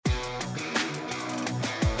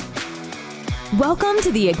Welcome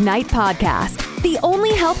to the Ignite Podcast, the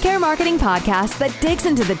only healthcare marketing podcast that digs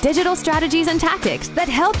into the digital strategies and tactics that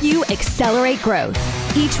help you accelerate growth.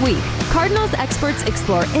 Each week, Cardinal's experts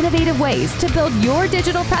explore innovative ways to build your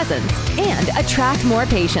digital presence and attract more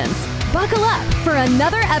patients. Buckle up for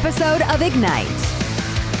another episode of Ignite.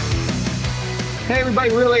 Hey,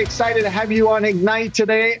 everybody, really excited to have you on Ignite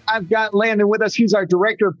today. I've got Landon with us. He's our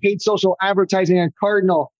Director of Paid Social Advertising at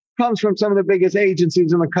Cardinal. Comes from some of the biggest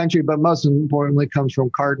agencies in the country, but most importantly comes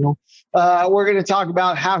from Cardinal. We're going to talk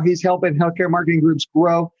about how he's helping healthcare marketing groups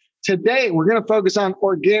grow. Today, we're going to focus on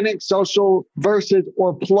organic social versus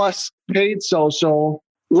or plus paid social.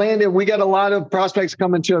 Landon, we got a lot of prospects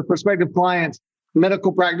coming to us, prospective clients,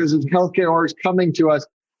 medical practices, healthcare orgs coming to us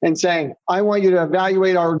and saying, I want you to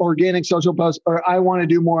evaluate our organic social posts, or I want to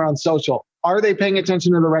do more on social. Are they paying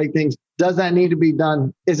attention to the right things? Does that need to be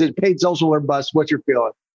done? Is it paid social or bust? What's your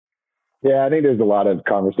feeling? Yeah, I think there's a lot of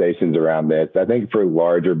conversations around this. I think for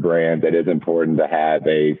larger brands, it is important to have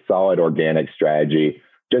a solid organic strategy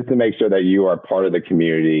just to make sure that you are part of the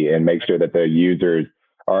community and make sure that the users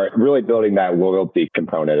are really building that loyalty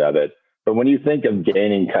component of it. But when you think of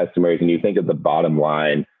gaining customers and you think of the bottom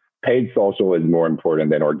line, paid social is more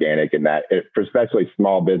important than organic in that, for especially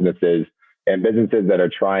small businesses and businesses that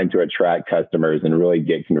are trying to attract customers and really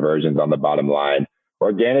get conversions on the bottom line.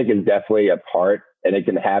 Organic is definitely a part, and it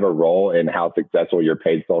can have a role in how successful your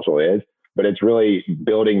paid social is, but it's really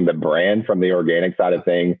building the brand from the organic side of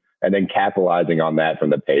things and then capitalizing on that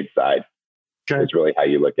from the paid side. Okay. It's really how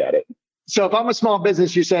you look at it. So if I'm a small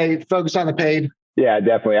business, you say focus on the paid? Yeah,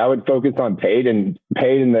 definitely. I would focus on paid in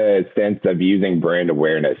the sense of using brand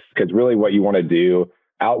awareness, because really what you want to do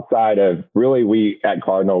outside of we at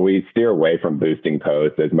Cardinal, we steer away from boosting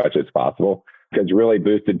posts as much as possible. Because really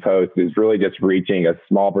boosted posts is really just reaching a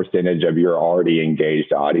small percentage of your already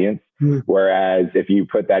engaged audience. Whereas if you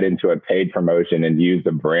put that into a paid promotion and use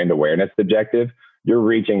the brand awareness objective, you're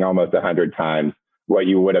reaching almost 100 times what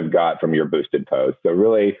you would have got from your boosted post. So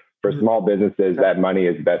really for small businesses, that money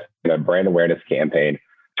is best in a brand awareness campaign.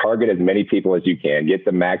 Target as many people as you can, get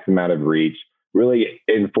the max amount of reach, really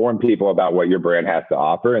inform people about what your brand has to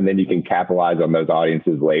offer. And then you can capitalize on those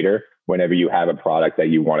audiences later whenever you have a product that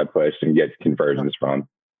you want to push and get conversions from.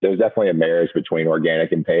 There's definitely a marriage between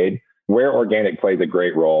organic and paid. Where organic plays a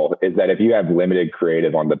great role is that if you have limited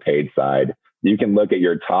creative on the paid side, you can look at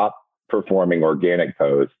your top performing organic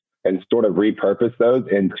posts and sort of repurpose those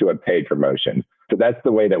into a paid promotion. So that's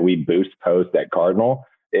the way that we boost posts at Cardinal,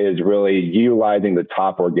 is really utilizing the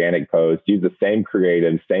top organic posts, use the same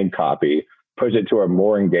creative, same copy, push it to a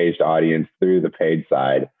more engaged audience through the paid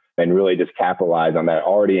side, and really just capitalize on that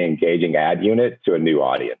already engaging ad unit to a new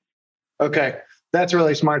audience. Okay, that's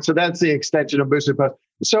really smart. So that's the extension of boosted posts.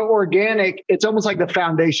 So organic, it's almost like the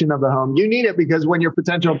foundation of the home. You need it because when your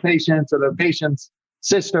potential patients or the patient's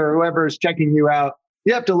sister, or whoever is checking you out,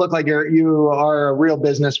 you have to look like you are a real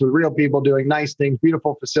business with real people doing nice things,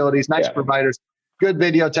 beautiful facilities, nice providers, good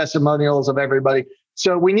video testimonials of everybody.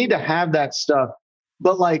 So we need to have that stuff.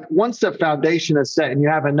 But like once the foundation is set and you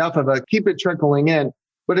have enough of it, keep it trickling in.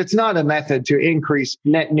 But it's not a method to increase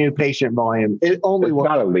net new patient volume. It's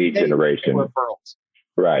not a lead generation. Referrals.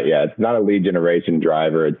 Right. Yeah. It's not a lead generation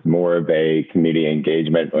driver. It's more of a community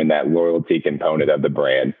engagement and that loyalty component of the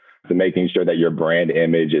brand. So making sure that your brand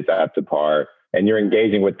image is up to par and you're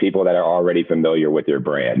engaging with people that are already familiar with your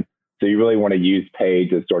brand. So you really want to use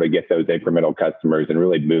paid to sort of get those incremental customers and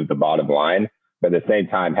really move the bottom line. But at the same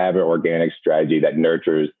time, have an organic strategy that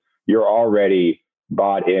nurtures your already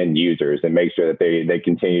bought in users and make sure that they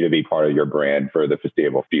continue to be part of your brand for the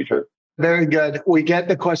foreseeable future. Very good. We get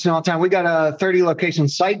the question all the time. We got a 30 location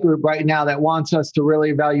site group right now that wants us to really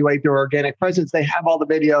evaluate their organic presence. They have all the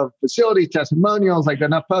video facilities, testimonials, like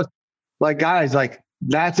enough posts. Like guys, like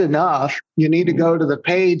that's enough. You need to go to the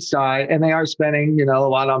paid side, and they are spending, a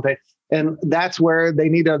lot on paid. And that's where they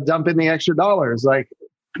need to dump in the extra dollars. Like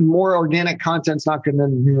more organic content's not going to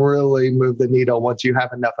really move the needle once you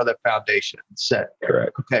have enough of the foundation set.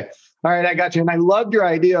 Correct. Okay. All right. I got you. And I loved your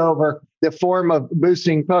idea over the form of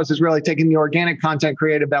boosting posts is really taking the organic content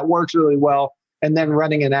creative that works really well and then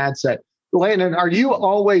running an ad set. Landon, are you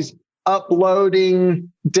always uploading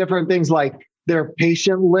different things like their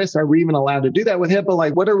patient list? Are we even allowed to do that with HIPAA?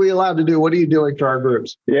 Like, what are we allowed to do? What are you doing for our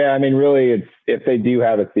groups? Yeah. I mean, really, it's if they do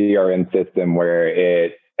have a CRM system where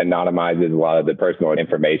it anonymizes a lot of the personal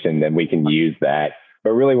information, then we can use that.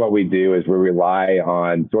 But really what we do is we rely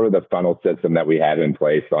on sort of the funnel system that we have in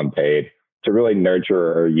place on paid to really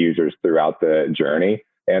nurture our users throughout the journey.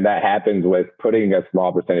 And that happens with putting a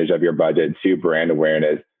small percentage of your budget to brand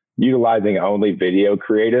awareness, utilizing only video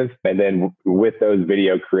creative. And then with those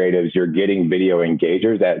video creatives, you're getting video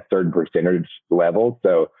engagers at certain percentage levels.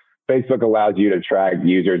 So Facebook allows you to track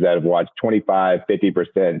users that have watched 25,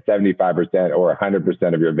 50%, 75%, or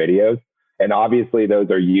 100% of your videos. And obviously,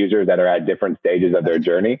 those are users that are at different stages of their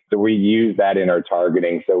journey. So we use that in our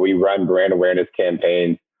targeting. So we run brand awareness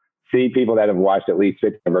campaigns, see people that have watched at least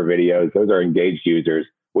 50 of our videos. Those are engaged users.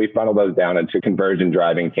 We funnel those down into conversion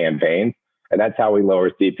driving campaigns. And that's how we lower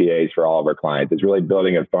CPAs for all of our clients. It's really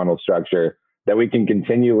building a funnel structure that we can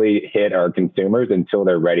continually hit our consumers until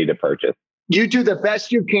they're ready to purchase. You do the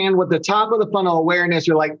best you can with the top of the funnel awareness.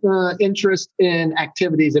 You're like interest in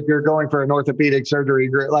activities. If you're going for an orthopedic surgery,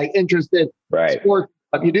 like interested in sports,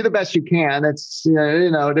 you do the best you can. It's,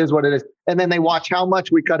 it is what it is. And then they watch how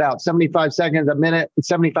much we cut out, 75 seconds, a minute,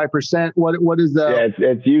 75%. What is the? Yeah,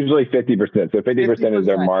 it's usually 50%. So 50% is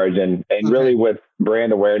their margin. And really with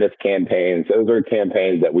brand awareness campaigns, those are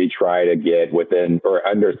campaigns that we try to get within or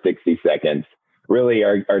under 60 seconds. Really,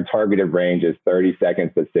 our targeted range is 30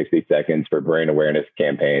 seconds to 60 seconds for brand awareness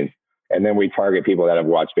campaigns. And then we target people that have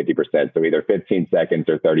watched 50%. So either 15 seconds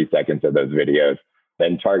or 30 seconds of those videos.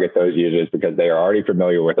 Then target those users because they are already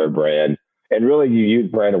familiar with our brand. And really, you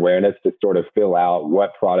use brand awareness to sort of fill out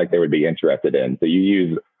what product they would be interested in. So you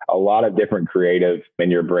use a lot of different creative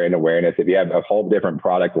in your brand awareness. If you have a whole different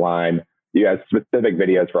product line, you have specific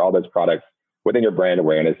videos for all those products within your brand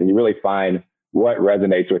awareness. And you really find what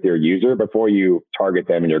resonates with your user before you target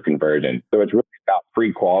them in your conversion. So it's really about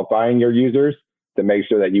pre-qualifying your users to make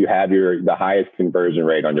sure that you have the highest conversion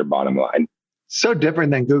rate on your bottom line. So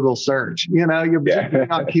different than Google search. You're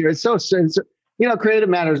up here. It's so, creative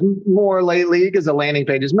matters more lately because the landing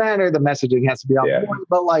pages matter. The messaging has to be on point,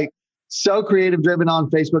 but so creative driven on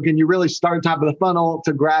Facebook. And you really start top of the funnel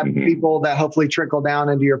to grab people that hopefully trickle down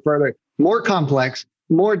into your further, more complex,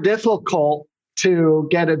 more difficult to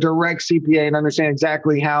get a direct CPA and understand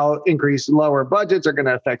exactly how increased lower budgets are going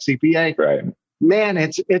to affect CPA. Right. Man,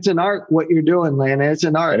 it's an art what you're doing, Landon. It's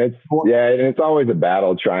an art. And it's always a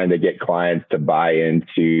battle trying to get clients to buy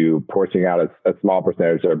into portioning out a small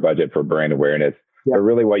percentage of their budget for brand awareness. Yeah. But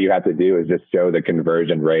really what you have to do is just show the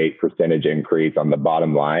conversion rate percentage increase on the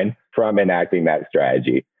bottom line from enacting that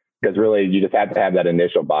strategy. Because really you just have to have that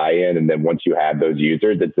initial buy-in. And then once you have those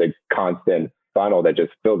users, it's a constant funnel that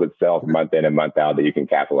just fills itself month in and month out that you can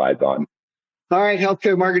capitalize on. All right,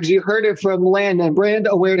 healthcare marketers, you heard it from Landon. Brand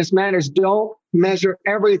awareness matters. Don't measure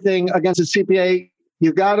everything against a CPA.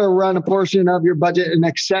 You got to run a portion of your budget and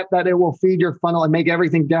accept that it will feed your funnel and make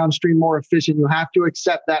everything downstream more efficient. You have to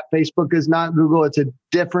accept that Facebook is not Google. It's a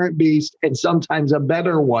different beast and sometimes a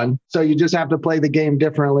better one. So you just have to play the game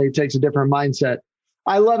differently. It takes a different mindset.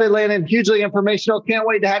 I love it, Landon. Hugely informational. Can't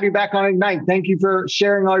wait to have you back on Ignite. Thank you for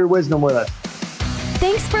sharing all your wisdom with us.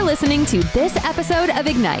 Thanks for listening to this episode of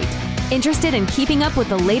Ignite. Interested in keeping up with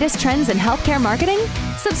the latest trends in healthcare marketing?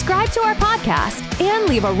 Subscribe to our podcast and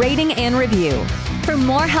leave a rating and review. For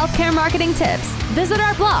more healthcare marketing tips, visit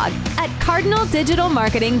our blog at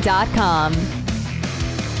cardinaldigitalmarketing.com.